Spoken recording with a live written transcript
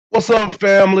What's up,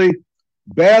 family?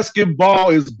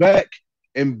 Basketball is back,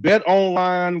 and Bet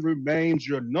Online remains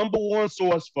your number one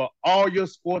source for all your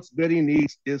sports betting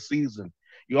needs this season.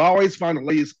 You always find the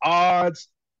latest odds,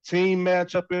 team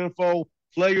matchup info,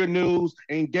 player news,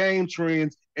 and game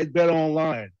trends at Bet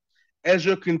Online. As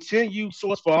your continued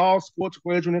source for all sports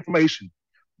wagering information,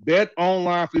 Bet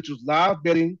Online features live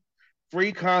betting,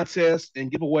 free contests, and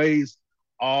giveaways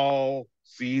all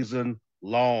season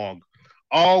long.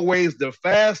 Always the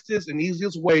fastest and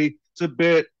easiest way to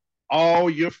bet all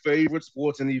your favorite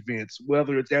sports and events,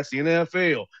 whether it's that's the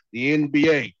NFL, the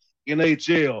NBA,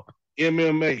 NHL,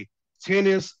 MMA,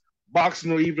 tennis,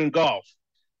 boxing, or even golf.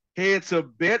 Head to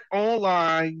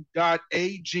betonline.ag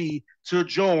to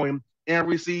join and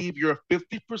receive your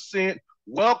 50%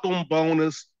 welcome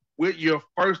bonus with your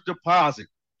first deposit.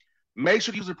 Make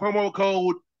sure to use the promo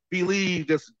code BELIEVE,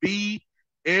 that's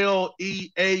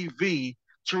BLEAV,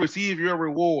 to receive your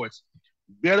rewards.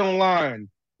 Bet online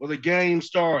where the game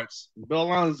starts. Bet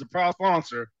online is the proud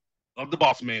sponsor of the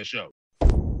Bossman Show.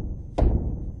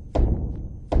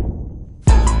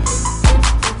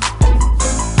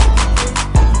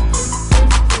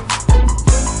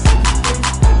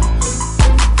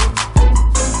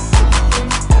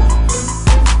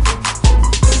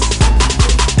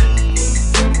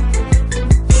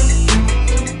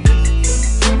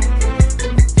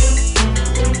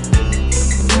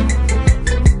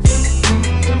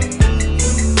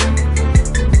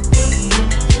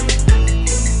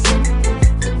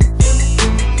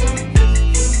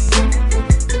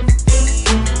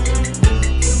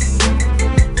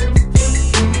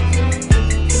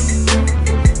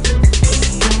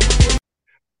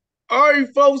 All right,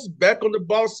 folks, back on the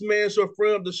Boss Man Show,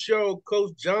 friend of the show,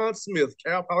 Coach John Smith.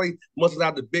 Cal Poly must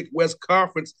have the Big West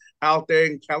Conference out there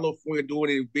in California doing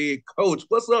it big. Coach,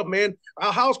 what's up, man?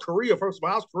 How's Korea? First of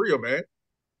all, how's Korea, man?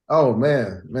 Oh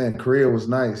man, Korea was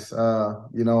nice.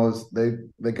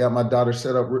 They got my daughter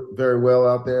set up very well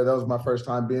out there. That was my first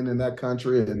time being in that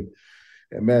country, and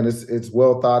man, it's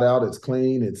well thought out. It's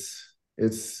clean. It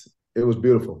was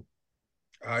beautiful.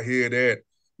 I hear that.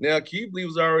 Now, can you believe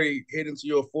it's already heading to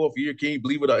your fourth year? Can you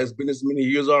believe it's been this many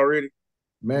years already?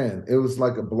 Man, it was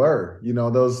like a blur.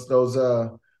 Those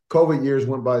COVID years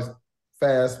went by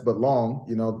fast but long.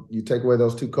 You take away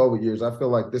those two COVID years. I feel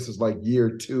like this is like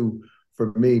year two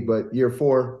for me, but year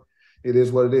four, it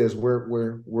is what it is.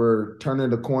 We're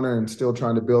turning the corner and still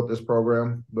trying to build this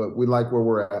program, but we like where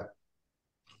we're at.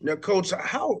 Now, Coach,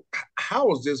 how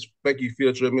does this make you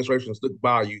feel? Your administration look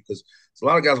by you because a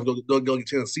lot of guys don't get a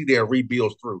chance to see their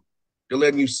rebuilds through. They're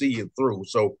letting you see it through.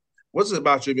 So, what's it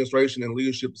about your administration and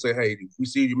leadership to say, "Hey, we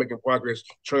see you making progress,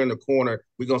 turning the corner.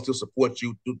 We're gonna still support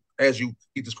you as you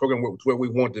get this program to where we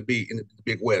want it to be in the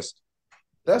Big West."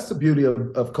 That's the beauty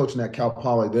of coaching at Cal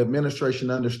Poly. The administration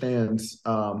understands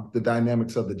the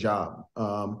dynamics of the job.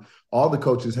 All the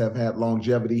coaches have had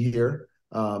longevity here.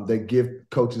 They give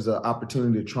coaches an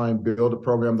opportunity to try and build a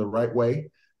program the right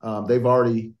way. They've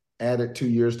already added 2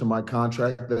 years to my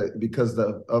contract because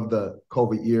of the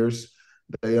COVID years.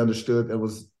 They understood it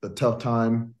was a tough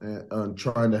time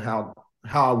trying to how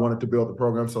I wanted to build the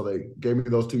program, so they gave me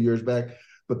those 2 years back.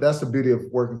 But that's the beauty of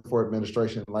working for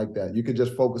administration like that. You can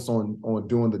just focus on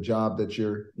doing the job that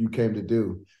you came to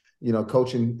do.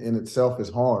 Coaching in itself is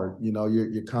hard.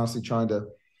 You're constantly trying to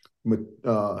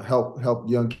help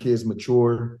young kids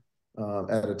mature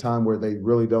at a time where they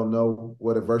really don't know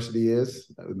what adversity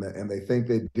is, and they think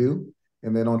they do.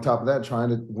 And then on top of that, trying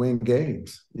to win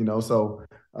games. So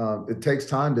it takes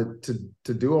time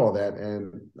to do all that,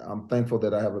 and I'm thankful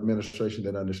that I have administration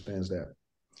that understands that.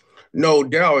 No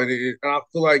doubt, and I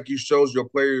feel like you shows your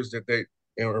players that they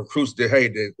and recruits that hey,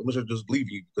 that we should just leave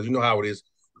you because you know how it is.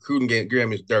 Recruiting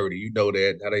game is dirty. You know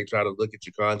that how they try to look at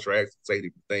your contracts and say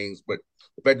different things. But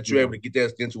the fact that you're able to get that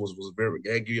extension was very.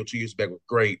 Give you 2 years back was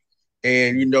great.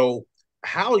 And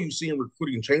how are you seeing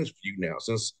recruiting change for you now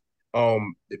since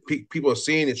people are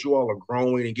seeing that you all are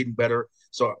growing and getting better.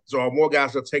 So are more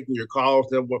guys are taking your calls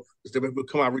that will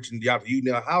come out reaching out to you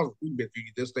now. How's recruiting been for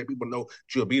you this day? People know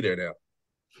you'll be there now.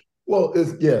 Well,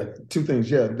 two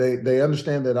things. Yeah, they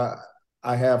understand that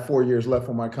I have 4 years left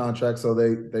on my contract, so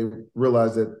they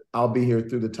realize that I'll be here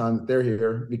through the time that they're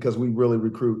here because we really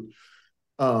recruit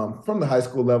from the high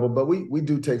school level, but we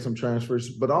do take some transfers.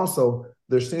 But also,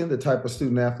 they're seeing the type of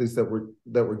student athletes that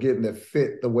we're getting that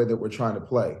fit the way that we're trying to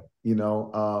play.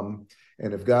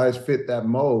 And if guys fit that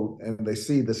mold and they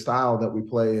see the style that we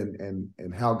play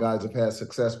and how guys have had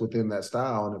success within that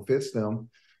style and it fits them,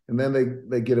 and then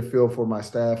they get a feel for my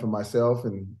staff and myself,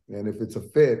 and if it's a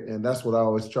fit, and that's what I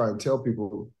always try and tell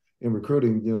people in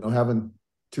recruiting. Having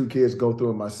two kids go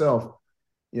through it myself,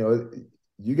 you know,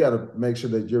 you got to make sure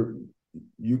that you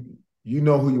you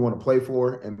know who you want to play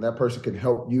for, and that person can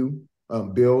help you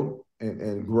build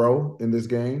and grow in this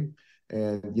game.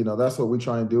 And that's what we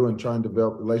try and do, and try and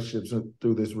develop relationships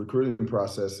through this recruiting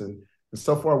process. And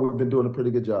so far, we've been doing a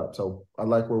pretty good job. So I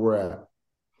like where we're at.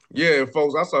 Yeah, and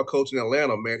folks, I saw Coach in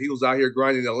Atlanta, man. He was out here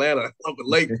grinding in Atlanta up in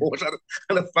Lake Forest,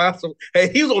 trying to find some.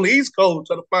 Hey, he was on the East Coast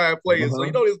trying to find players. So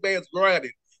this man's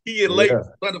grinding. He in Lake Yeah.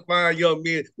 trying to find young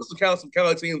men. There's some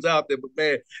kind of teams out there, but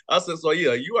man, I said, so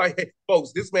yeah, you right here,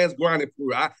 folks. This man's grinding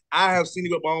through. I have seen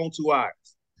him with my own two eyes.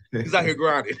 He's out here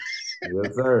grinding.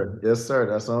 Yes, sir. Yes, sir.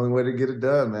 That's the only way to get it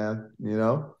done, man.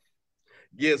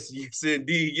 Yes, yes,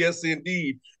 indeed. Yes,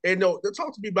 indeed. And no,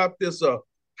 talk to me about this.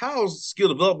 How's skill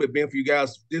development been for you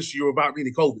guys this year about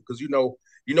really COVID? Because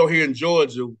here in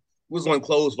Georgia, we was only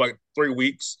closed for like 3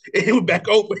 weeks, and we're back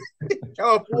open.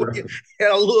 California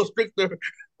had a little stricter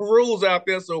rules out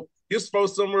there. So this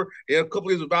first summer and a couple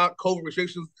of years without COVID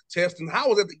restrictions, testing. How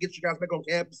was that to get you guys back on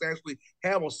campus, actually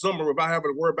have a summer without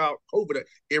having to worry about COVID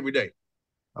every day?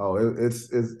 Oh, it's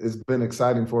been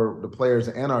exciting for the players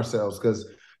and ourselves, because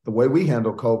the way we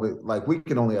handle COVID, like, we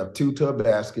can only have two to a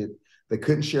basket. They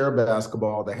couldn't share a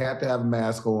basketball. They had to have a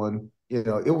mask on.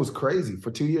 It was crazy for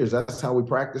 2 years. That's how we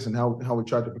practiced and how we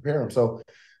tried to prepare them. So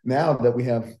now that we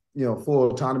have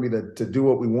full autonomy to do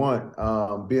what we want,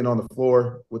 being on the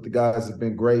floor with the guys has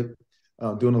been great.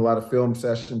 Doing a lot of film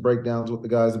session breakdowns with the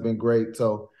guys have been great.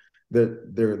 So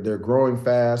they're growing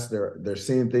fast. They're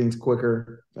seeing things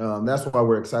quicker. That's why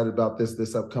we're excited about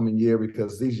this upcoming year,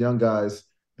 because these young guys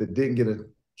that didn't get a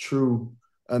true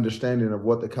understanding of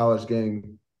what the college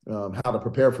game, how to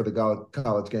prepare for the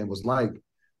college game was like.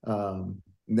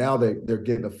 Now they're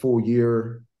getting a full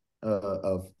year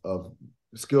of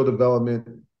skill development,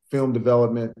 film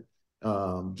development,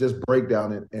 just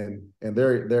breakdown it, and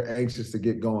they're anxious to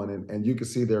get going, and you can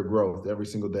see their growth every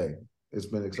single day. It's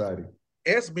been exciting.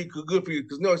 It has to be good for you,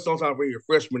 because sometimes when you're a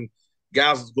freshman,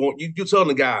 guys is going, you're telling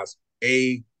the guys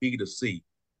A, B to C,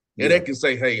 and they can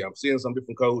say, "Hey, I'm seeing some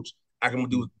different coach. I'm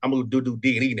gonna do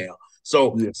D and E now."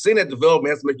 So seeing that development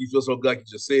has to make you feel so good, like you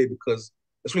just said, because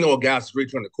that's when guys is really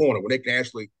turning the corner when they can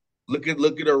actually look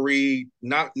at a read,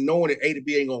 not knowing that A to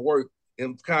B ain't gonna work,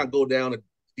 and kind of go down to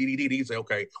D and say,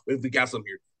 "Okay, if we got some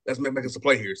here, let's make us a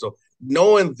play here." So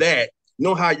knowing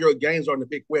how your games are in the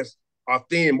Big West are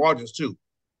thin margins too.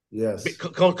 Yes.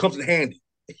 Comes in handy.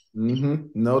 Mm-hmm.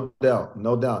 No doubt.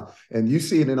 No doubt. And you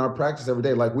see it in our practice every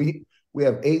day. Like, we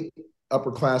have 8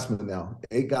 upperclassmen now,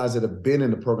 8 guys that have been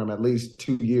in the program at least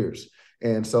 2 years.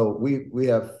 And so we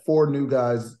have 4 new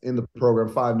guys in the program,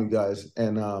 5 new guys.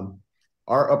 And our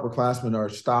upperclassmen are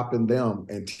stopping them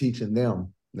and teaching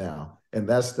them now. And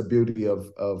that's the beauty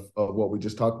of what we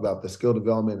just talked about, the skill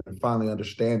development and finally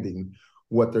understanding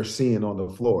what they're seeing on the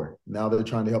floor. Now they're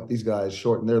trying to help these guys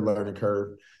shorten their learning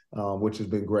curve, which has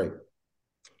been great.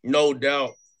 No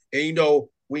doubt. And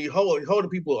when you hold the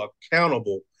people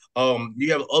accountable,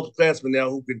 you have upperclassmen now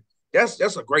who can.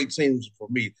 That's a great team for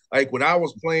me. Like when I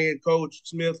was playing, Coach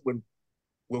Smith, when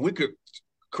we could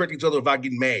correct each other without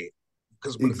getting mad,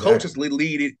 because when the coaches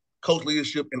lead it, coach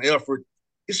leadership and effort,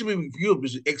 it should be viewed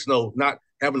as X-No, not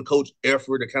having coach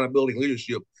effort, accountability, and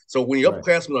leadership. So when your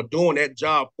upperclassmen are doing that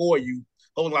job for you,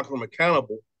 holding locker room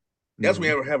accountable, that's when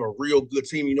you have a real good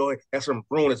team. Have some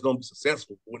room that's going to be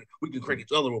successful. When we can correct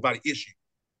each other without an issue.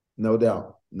 No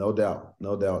doubt,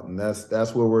 and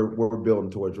that's where we're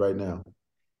building towards right now.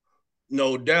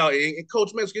 No doubt. And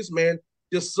Coach Meskis, man,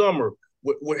 this summer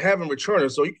we're having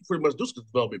returners, so you can pretty much do skill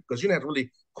development, because you don't have to really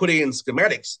put in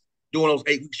schematics during those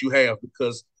 8 weeks you have,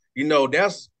 because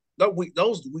those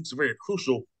weeks are very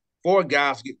crucial for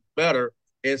guys to get better.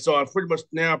 And so I'm pretty much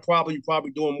now probably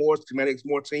doing more schematics,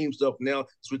 more team stuff now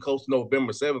as we close to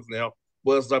November 7th now.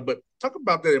 But it's like, but talk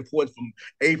about that importance from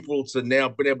April to now,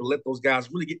 being able to let those guys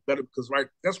really get better, because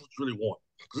that's what you really want.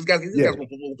 Because these guys want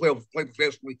to play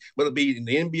professionally, whether it be in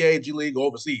the NBA, G League, or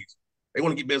overseas. They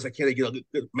want to get better as they can. They get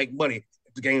make money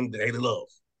at the game that they love.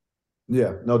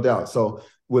 Yeah, no doubt. So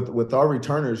with our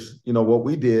returners, what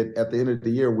we did at the end of the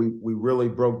year, we really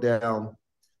broke down.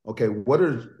 Okay, what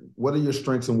are your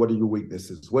strengths and what are your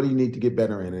weaknesses? What do you need to get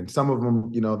better in? And some of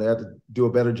them, they have to do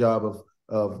a better job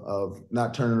of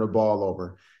not turning the ball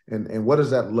over. And what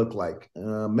does that look like?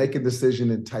 Make a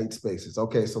decision in tight spaces.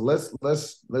 Okay, so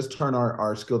let's turn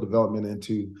our skill development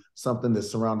into something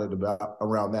that's surrounded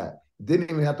around that.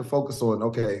 Didn't even have to focus on,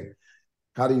 okay,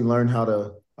 how do you learn how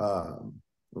to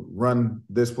run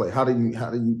this play? How do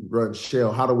you run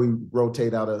shell? How do we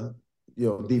rotate out of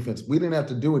defense? We didn't have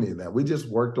to do any of that. We just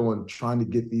worked on trying to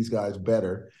get these guys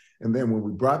better. And then when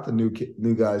we brought the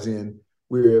new guys in,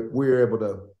 we were able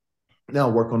to now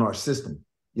work on our system.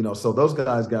 So those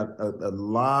guys got a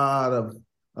lot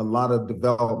of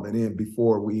development in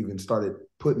before we even started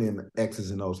putting in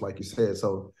X's and O's, like you said.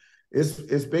 So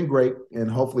it's been great, and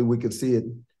hopefully we can see it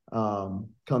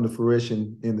come to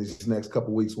fruition in these next couple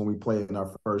of weeks when we play in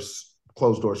our first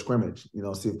closed door scrimmage.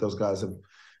 See if those guys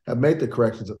have made the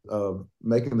corrections of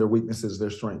making their weaknesses their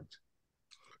strengths.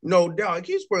 No doubt.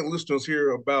 Can you explain listeners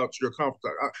here about your conference?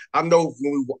 I know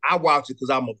I watch it because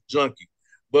I'm a junkie,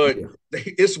 but Yeah.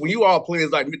 it's when you all play,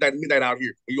 it's like midnight out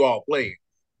here when you all playing.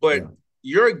 But Yeah.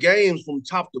 your games from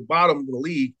top to bottom of the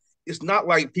league, it's not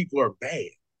like people are bad.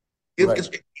 It,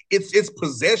 Right. it's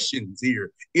possessions here.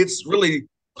 It's really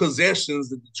possessions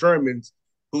that determines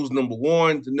who's number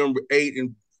 1 to number 8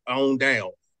 and on down.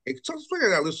 And so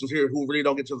figure out listeners here who really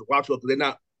don't get to watch because they're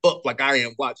not up like I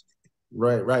am watching.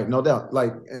 Right. No doubt.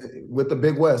 Like with the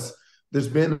Big West, there's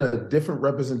been a different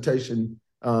representation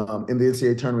in the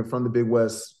NCAA tournament from the Big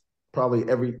West probably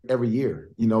every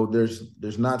year.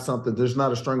 There's not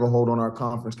a stranglehold on our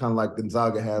conference, kind of like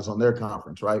Gonzaga has on their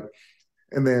conference, right?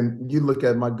 And then you look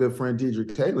at my good friend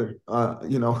Dedrick Taylor.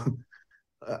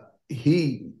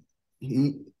 He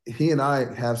and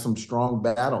I have some strong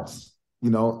battles,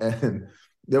 and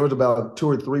there was about 2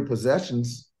 or 3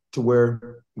 possessions to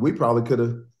where we probably could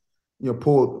have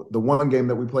pulled the one game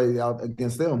that we played out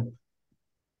against them.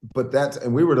 But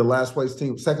and we were the last place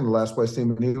team, second to last place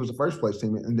team, and he was the first place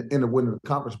team in the winning the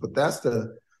conference. But that's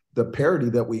the parity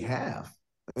that we have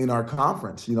in our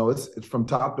conference. It's from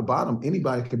top to bottom.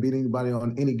 Anybody can beat anybody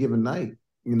on any given night.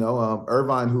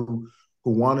 Irvine, who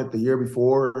won it the year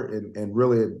before, and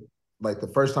really, like the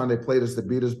first time they played us, they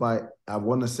beat us by, I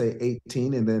want to say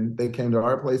 18, and then they came to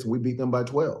our place and we beat them by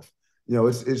 12.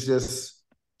 It's just,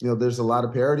 there's a lot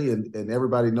of parity, and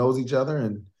everybody knows each other,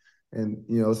 and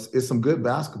it's some good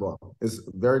basketball. It's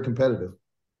very competitive.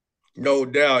 No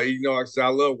doubt. Like I said, I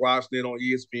love watching it on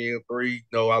ESPN3.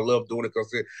 I love doing it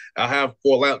because I have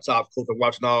 4 laptops because I'm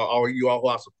watching all you all who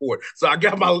I support. So I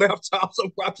got my laptops.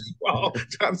 I'm watching you all,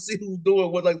 trying to see who's doing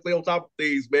what, like, stay on top of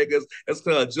things, man. Because that's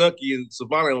kind of junky and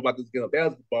savannah about this game of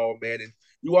basketball, man. And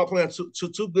you all playing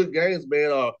two good games,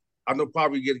 man. I know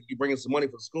probably you bringing some money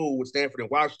for school with Stanford and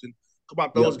Washington. Talk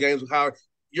about those games, how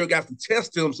you guys can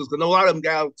test them. Because I know a lot of them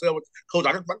guys tell Coach,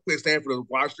 I can play Stanford and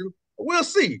Washington. We'll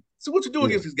see. So what you do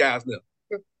against these guys now?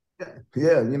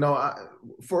 Yeah,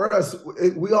 for us,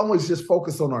 we always just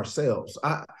focus on ourselves.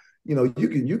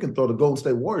 You can throw the Golden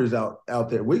State Warriors out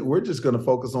there. We're just going to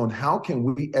focus on how can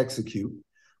we execute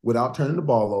without turning the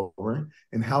ball over,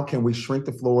 and how can we shrink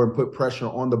the floor and put pressure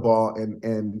on the ball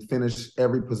and finish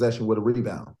every possession with a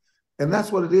rebound. And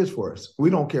that's what it is for us.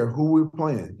 We don't care who we're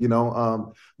playing,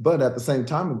 but at the same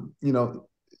time,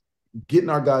 getting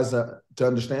our guys to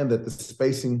understand that the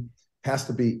spacing has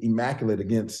to be immaculate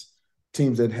against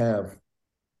teams that have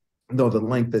the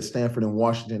length that Stanford and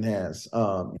Washington has,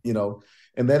 and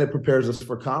then it prepares us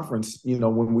for conference,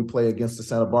 when we play against the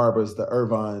Santa Barbaras, the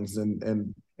Irvines,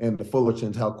 and the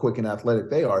Fullertons, how quick and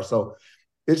athletic they are. So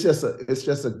it's just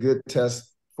a good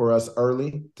test for us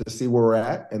early to see where we're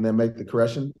at, and then make the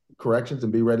corrections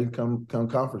and be ready come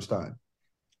conference time.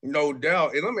 No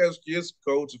doubt. And let me ask you this,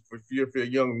 Coach, for your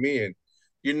young men,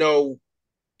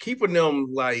 keeping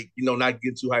them not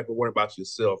getting too hyper worried about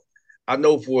yourself. I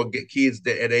know for kids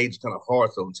that at age it's kind of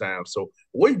hard sometimes. So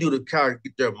what do you do to kind of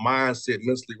get their mindset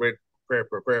mentally ready to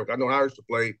prepare? I know when I used to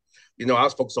play, I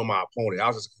was focused on my opponent. I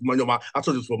was just, I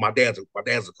told you this for my dad's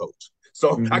a coach.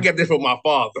 So I get this from my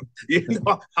father.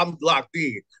 I'm locked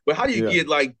in. But how do you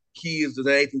get kids to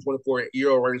the 18,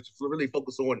 24-year-old range to really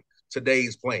focus on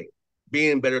today's playing?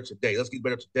 Being better today. Let's get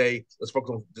better today. Let's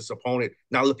focus on this opponent.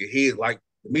 Not look ahead like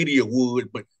the media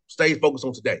would, but stay focused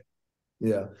on today.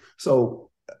 Yeah. So,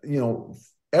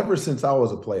 ever since I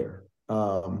was a player,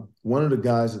 one of the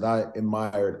guys that I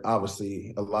admired,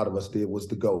 obviously a lot of us did, was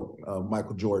the GOAT,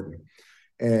 Michael Jordan.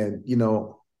 And,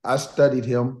 I studied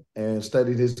him and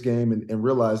studied his game and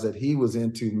realized that he was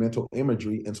into mental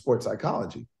imagery and sports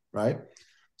psychology, right?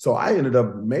 So I ended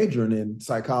up majoring in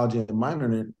psychology and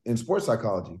minoring in sports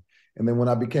psychology. And then when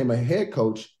I became a head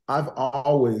coach, I've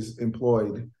always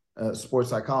employed sports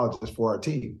psychologists for our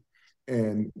team.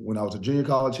 And when I was a junior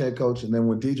college head coach, and then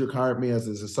when Dedrick hired me as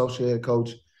his associate head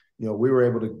coach, we were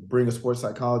able to bring a sports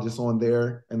psychologist on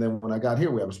there. And then when I got here,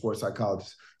 we have a sports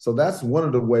psychologist. So that's one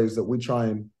of the ways that we try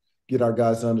and get our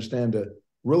guys to understand, to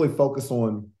really focus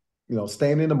on,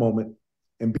 staying in the moment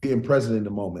and being present in the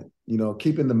moment,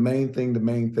 keeping the main thing the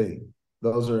main thing.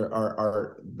 Those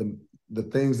are the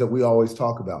things that we always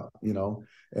talk about,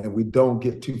 and we don't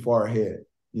get too far ahead,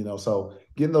 so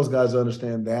getting those guys to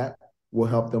understand that will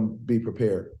help them be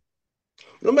prepared.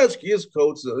 Let me ask you this,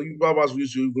 Coach. You brought about when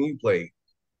you played.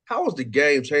 How has the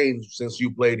game changed since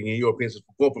you played in your opinion,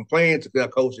 from playing to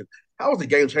coaching? How has the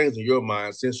game changed in your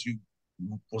mind since you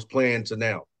was playing to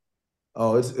now?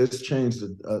 Oh, it's changed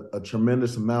a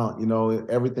tremendous amount. You know,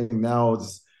 everything now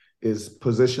is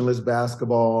positionless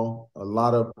basketball. A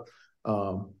lot of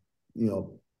you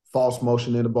know, false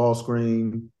motion in the ball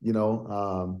screen. You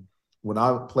know, when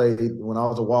I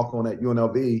was a walk on at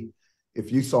UNLV, if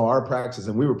you saw our practice,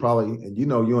 and we were probably, and you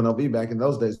know, UNLV back in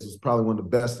those days was probably one of the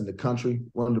best in the country,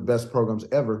 one of the best programs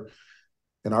ever.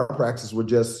 And our practices were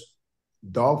just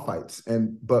dogfights,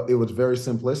 but it was very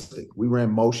simplistic. We ran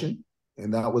motion,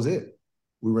 and that was it.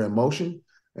 We ran motion,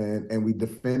 and we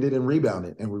defended and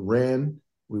rebounded, and we ran,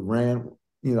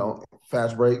 you know,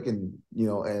 fast break, and you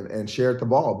know, and shared the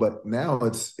ball. But now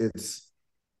it's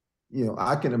you know,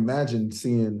 I can imagine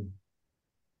seeing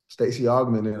Stacey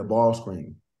Augmon in a ball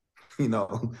screen, you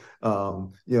know,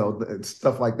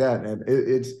 stuff like that, and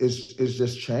it's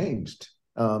just changed,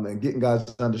 and getting guys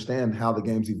to understand how the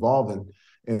game's evolving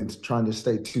and trying to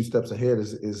stay two steps ahead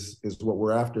is what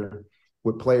we're after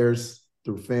with players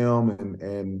through film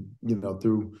and you know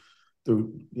through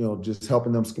you know just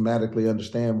helping them schematically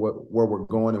understand where we're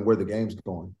going and where the game's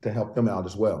going to help them out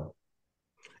as well.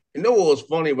 You know what was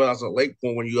funny when I was at Lake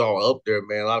Point when you all up there,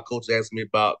 man? A lot of coaches asked me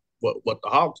about what the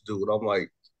Hawks do, and I'm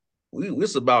like,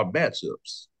 it's about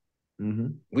matchups. Mm-hmm.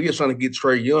 We just trying to get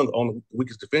Trae Young on the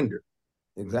weakest defender.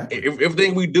 Exactly.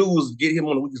 Everything we do is get him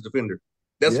on the weakest defender.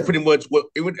 That's pretty much what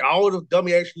all the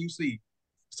dummy action you see.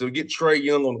 So get Trae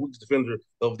Young on the weakest defender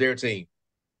of their team.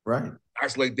 Right.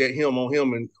 Isolate that him on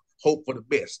him and hope for the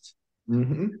best.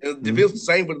 Mm-hmm. And the defense the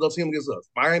same, but it does him against us.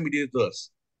 Miami did it to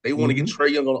us. They want to get Trae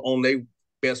Young on their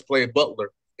best player,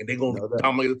 Butler, and they're going to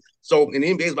dominate. So in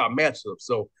the NBA, it's about matchups.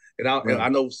 So and I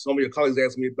know some of your colleagues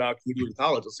asked me about can you do it in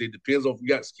college. I said it depends on if you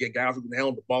got guys who can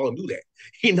handle the ball and do that.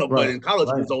 You know, but in college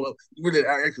you can zone up. You really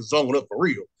actually zone up for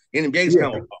real. In NBA, it's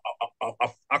kind of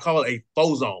I call it a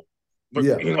faux zone. But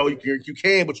you know, you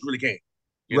can, but you really can't.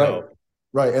 You know?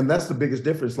 Right, and that's the biggest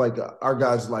difference. Like our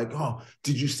guys, like, oh,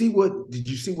 did you see what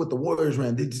the Warriors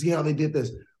ran? Did you see how they did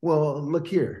this? Well, look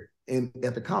here, and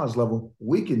at the college level,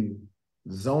 we can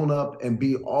zone up and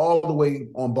be all the way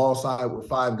on ball side with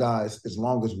five guys as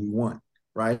long as we want,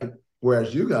 right?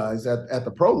 Whereas you guys at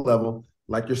the pro level,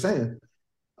 like you're saying,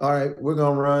 all right, we're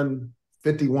gonna run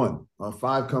 51.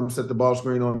 Five comes set the ball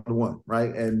screen on the one,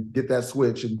 right? And get that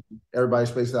switch and everybody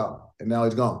spaced out. And now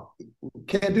he's gone.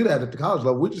 Can't do that at the college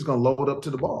level. We're just going to load up to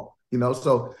the ball, you know?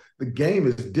 So the game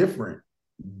is different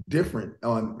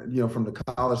on, you know, from the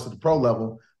college to the pro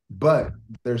level, but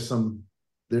there's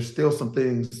still some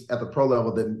things at the pro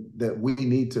level that we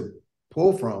need to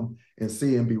pull from and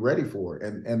see and be ready for.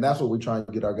 And that's what we try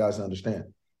to get our guys to understand.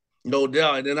 No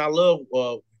doubt. And then I love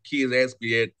kids ask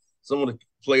me at some of the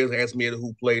players ask me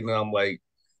who played, and I'm like,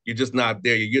 you're just not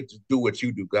there. You get to do what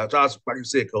you do. Like you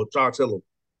said, Coach, tell them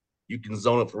you can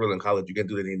zone up for real in college. You can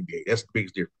do that in the NBA. That's the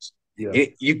biggest difference. Yeah.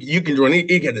 You can run. You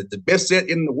get the best set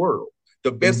in the world.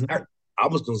 The best. I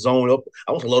was gonna zone up.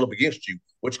 I was gonna load up against you.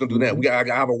 What you gonna do now?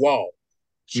 I have a wall.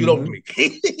 Shoot over me.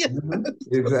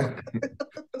 Exactly.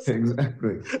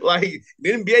 Exactly. Like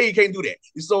the NBA, you can't do that.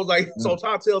 So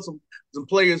try to tell some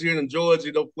players here in Georgia,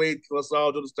 you know, played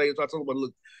LaSalle, Georgia State. Try to tell them,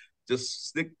 look, just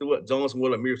stick to what Johnson,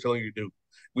 what Amir's telling you to do.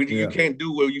 You can't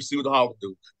do what you see what the Hawks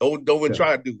do. Don't even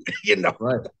try to do it. You know.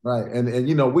 Right. And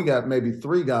you know, we got maybe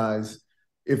three guys,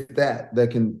 if that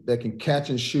can catch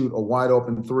and shoot a wide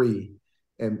open three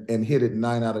and hit it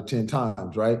 9 out of 10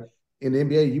 times, right? In the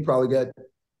NBA, you probably got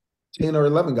 10 or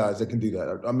 11 guys that can do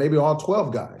that, or maybe all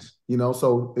 12 guys, you know?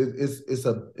 So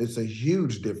it's a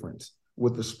huge difference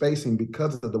with the spacing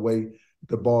because of the way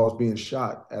the ball is being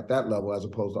shot at that level as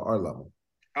opposed to our level.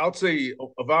 I'll tell you,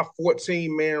 of our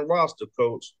 14-man roster,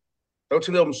 Coach,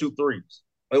 13 of them shoot threes.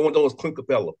 They want those Clint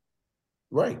Capella.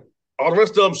 Right. All the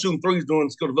rest of them shooting threes doing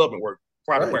skill development work,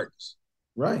 private practice.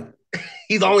 Right.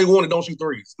 He's the only one that don't shoot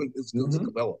threes. It's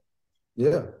Capella.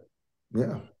 Yeah.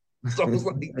 So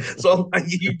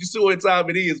you see what time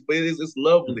it is, but it's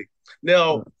lovely.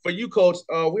 Now, for you, Coach,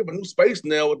 we have a new space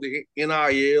now with the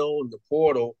NIL and the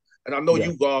portal, and I know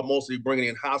you are mostly bringing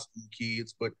in high school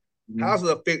kids, but how does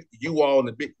it affect you all in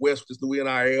the Big West with this new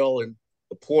NIL and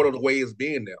the portal the way it's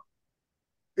being now?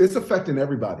 It's affecting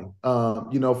everybody.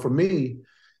 You know, for me,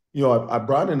 you know, I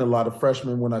brought in a lot of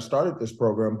freshmen when I started this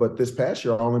program, but this past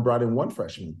year I only brought in one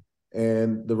freshman,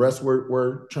 and the rest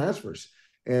were transfers.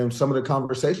 And some of the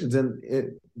conversations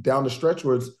down the stretch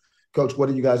was, Coach, what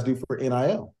do you guys do for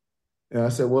NIL? And I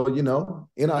said, well, you know,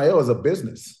 NIL is a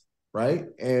business, right?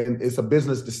 And it's a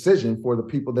business decision for the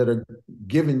people that are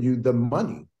giving you the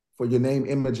money for your name,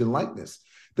 image, and likeness.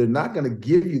 They're not going to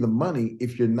give you the money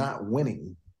if you're not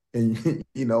winning. And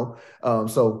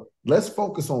so let's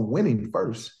focus on winning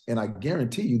first. And I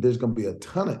guarantee you there's going to be a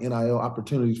ton of NIL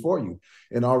opportunities for you.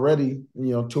 And already,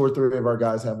 two or three of our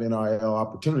guys have NIL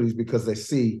opportunities because they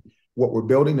see what we're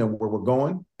building and where we're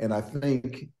going. And I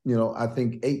think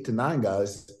 8 to 9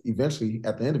 guys eventually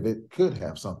at the end of it could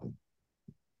have something.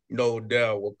 No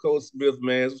doubt. Well, Coach Smith,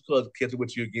 man, it's a catching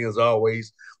with you again as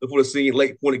always. Look forward to seeing you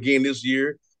late point again this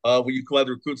year. When you come out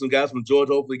to recruit some guys from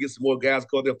Georgia, hopefully get some more guys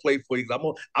come there play for you. I'm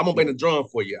gonna bring the drum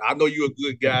for you. I know you're a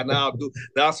good guy. Now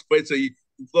I'll spray to you.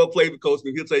 Go play with Coach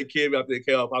Smith. He'll take care of you out there at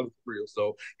Cal Poly for real.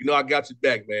 So I got you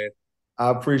back, man.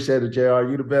 I appreciate it, JR.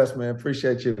 You the best, man.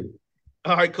 Appreciate you.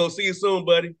 All right, Coach. See you soon,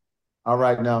 buddy. All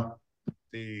right now.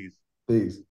 Peace.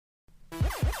 Peace.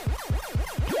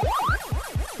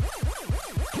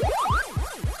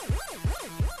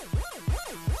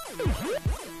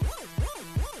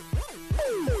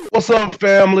 What's up,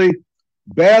 family?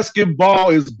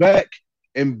 Basketball is back,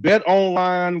 and Bet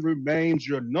Online remains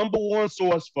your number one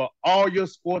source for all your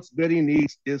sports betting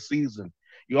needs this season.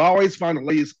 You always find the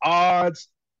latest odds,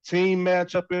 team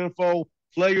matchup info,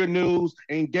 player news,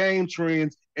 and game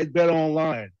trends at Bet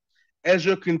Online. As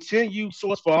your continued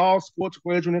source for all sports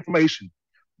wagering information,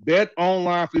 Bet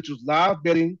Online features live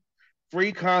betting,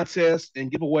 free contests, and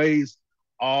giveaways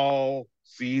all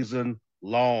season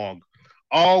long.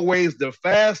 Always the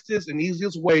fastest and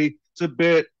easiest way to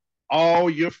bet all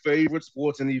your favorite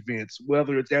sports and events,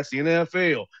 whether it's the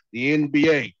NFL, the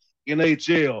NBA,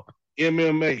 NHL,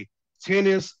 MMA,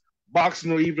 tennis,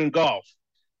 boxing, or even golf.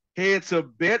 Head to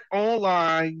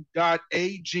betonline.ag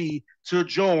to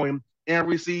join and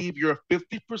receive your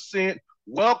 50%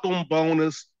 welcome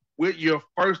bonus with your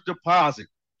first deposit.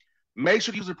 Make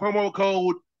sure to use the promo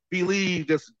code BELIEVE,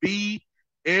 that's BLEAV,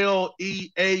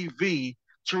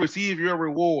 to receive your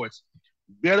rewards.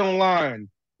 Bet online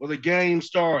where the game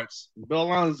starts. Bet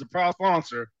online is the proud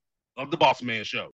sponsor of the Bossman Show.